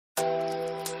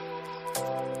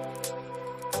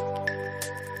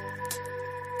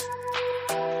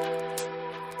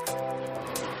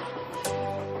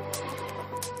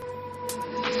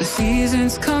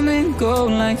seasons come and go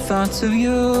like thoughts of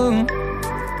you.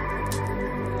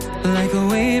 Like a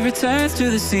wave returns to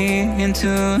the sea, into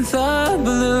the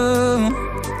blue.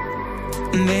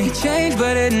 They change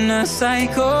but in a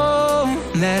cycle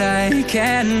that I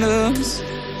can't lose.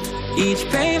 Each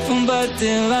painful but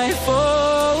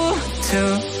delightful to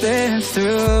live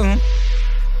through.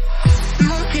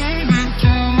 Looking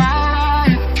into my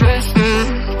life, just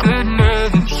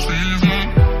another season.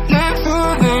 Not for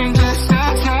them, just a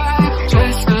time,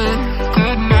 just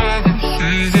another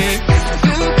season.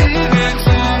 Looking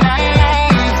into my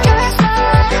life, just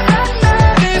another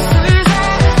season.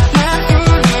 Not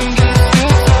for them, just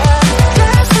a time,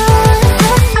 just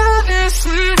another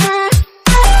season.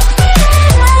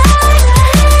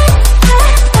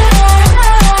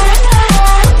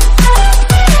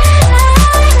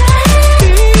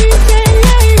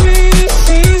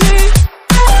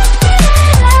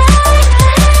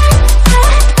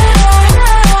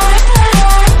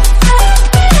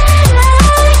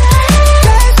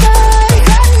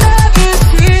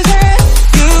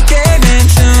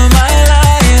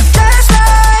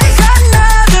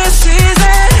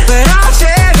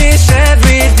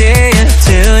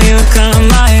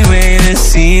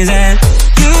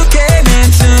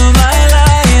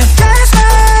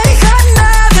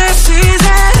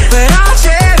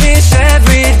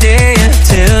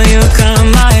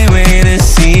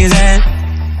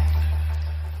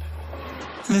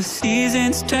 The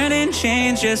seasons turn and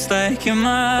change just like you're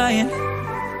mine.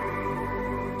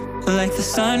 Like the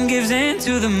sun gives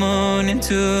into the moon,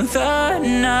 into the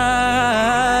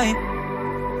night.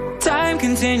 Time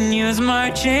continues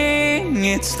marching,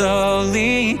 it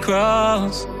slowly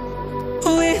crawls.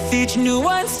 With each new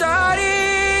one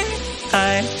starting,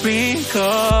 I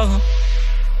recall.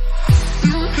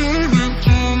 You came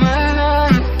into my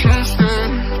life, just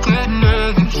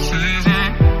another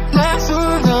season. Not so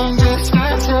long, just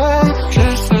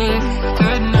just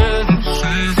another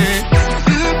season.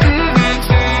 You came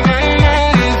into my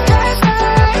life, just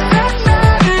another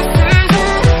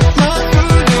season. Not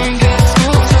so long, just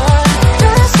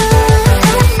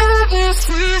another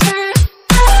season.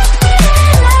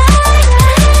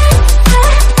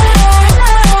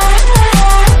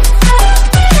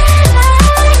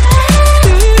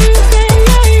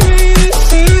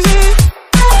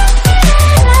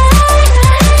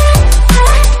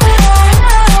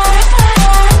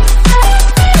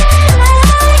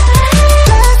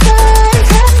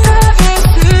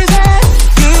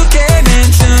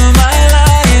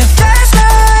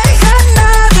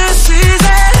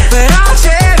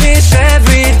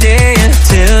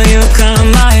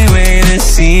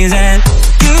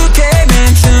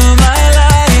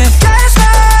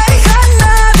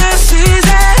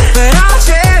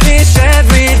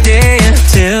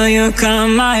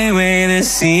 Come my way this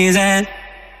season.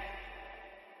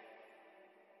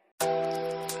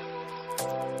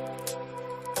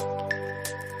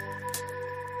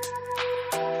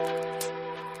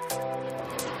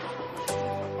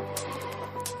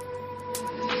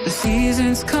 The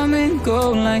seasons come and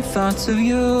go like thoughts of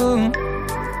you.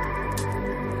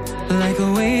 Like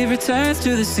a wave returns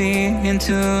to the sea,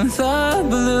 into the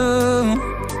blue.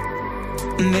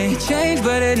 They change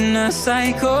but in a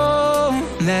cycle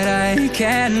that I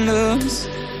can't lose.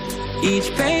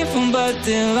 Each painful but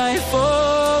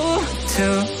delightful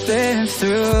to live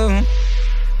through.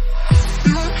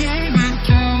 Looking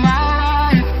into my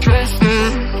life, just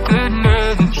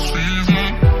another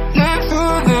season. Not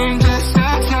for them, just a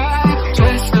time,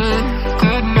 just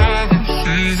another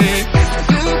season.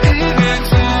 Looking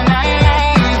into my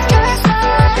life, just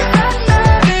another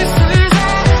season.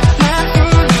 Not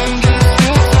for them, just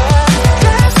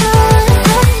a time,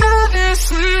 just another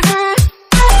season.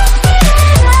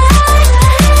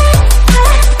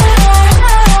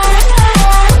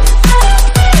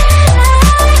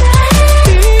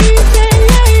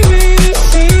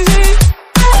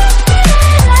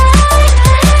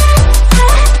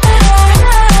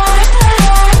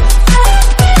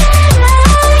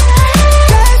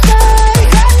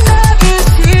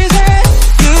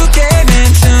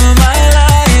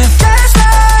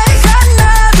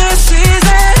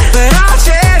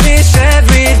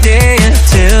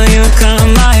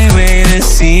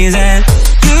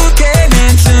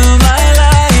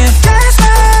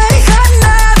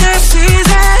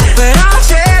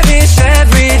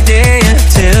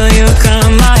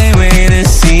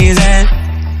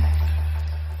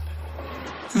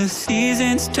 The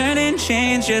seasons turn and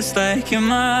change just like you're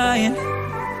mine.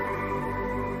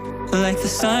 Like the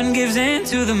sun gives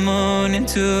into the moon,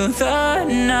 into the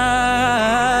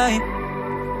night.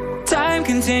 Time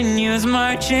continues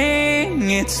marching,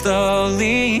 it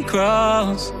slowly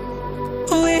crawls.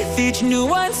 each new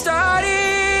one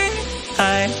starting,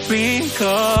 I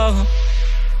recall.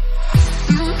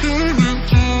 You came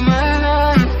into my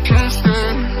life just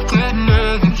then, could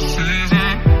never see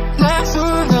it. Not so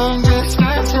long, just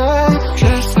my time,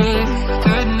 just then,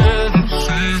 could never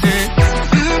see it.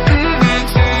 You came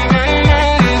into my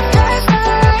life just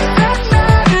then, could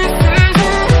never see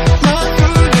it. Not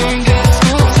so long, just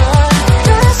my time,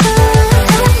 just then,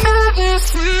 could never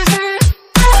see it.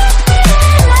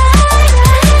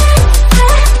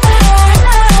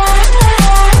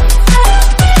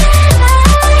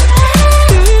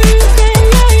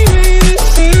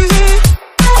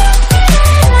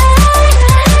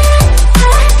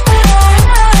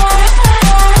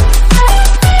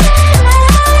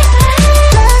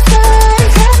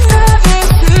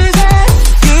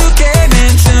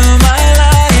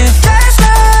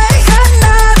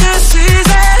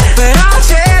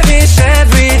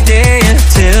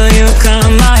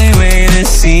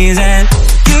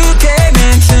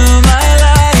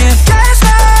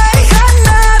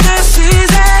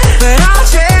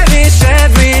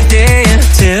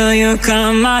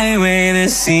 Come my way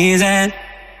this season.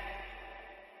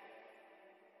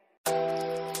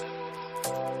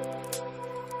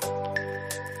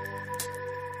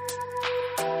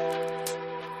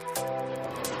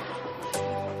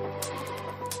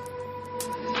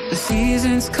 The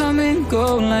seasons come and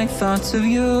go like thoughts of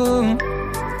you.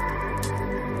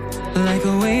 Like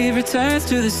a wave returns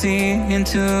to the sea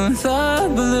into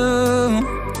the blue.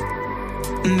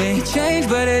 They change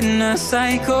but in a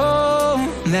cycle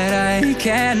that I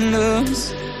can't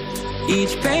lose.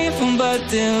 Each painful but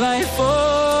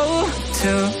delightful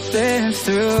to live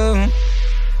through.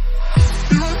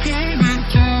 You came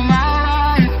into my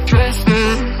life just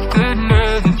then, could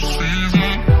never see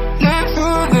it. Not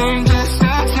for them, just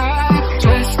a time,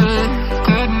 just then,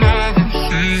 could never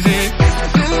see it.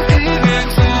 You came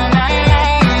into my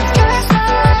life just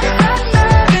then, could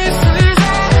never see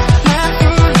it. Not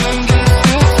for them,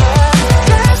 just a time,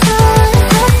 just then,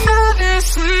 could never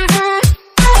see it.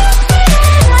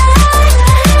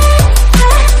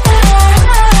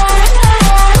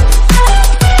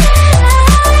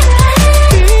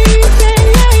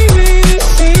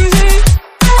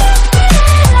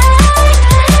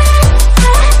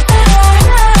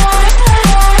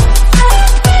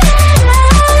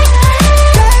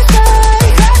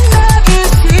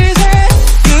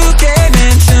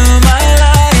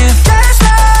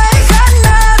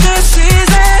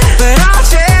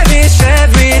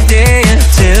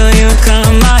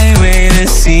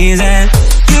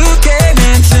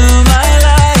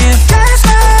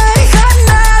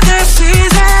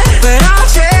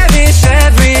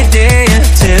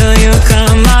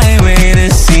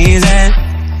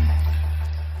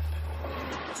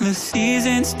 The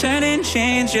seasons turn and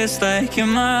change just like your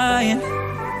mind.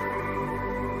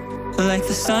 Like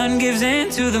the sun gives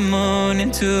into the moon,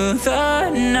 into the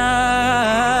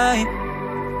night.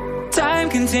 Time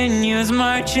continues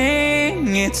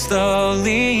marching, it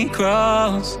slowly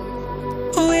crawls.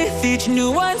 With each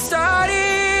new one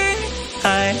starting,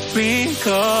 I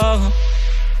recall.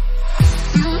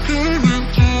 You came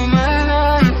into my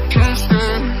life just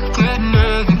then, could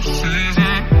never see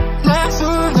it. Not so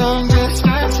long, just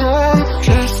my time,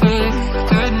 just then,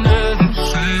 could never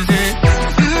see it.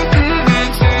 You came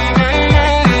into my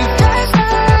life just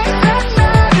then,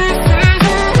 could never see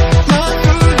it. Not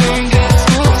so long, just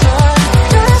my time,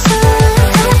 just then,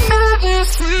 could never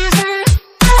see it.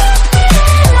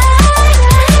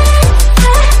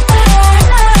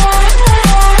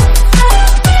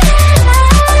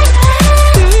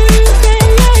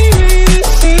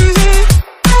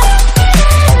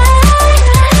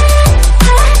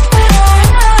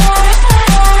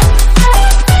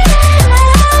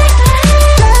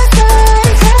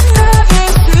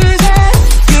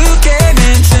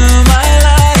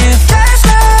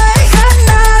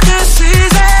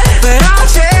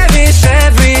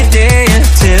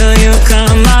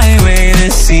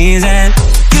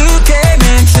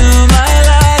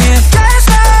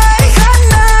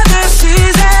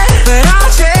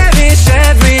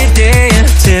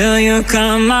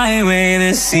 Come my way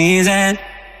this season.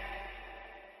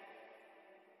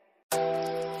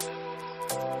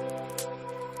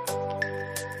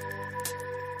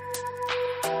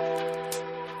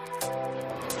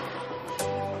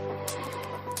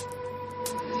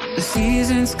 The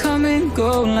seasons come and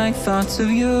go like thoughts of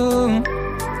you.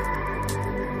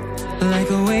 Like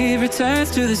a wave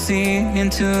returns to the sea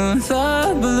into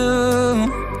the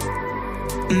blue.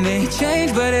 They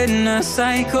change but in a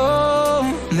cycle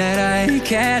that I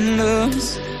can't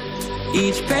lose.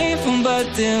 Each painful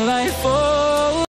but delightful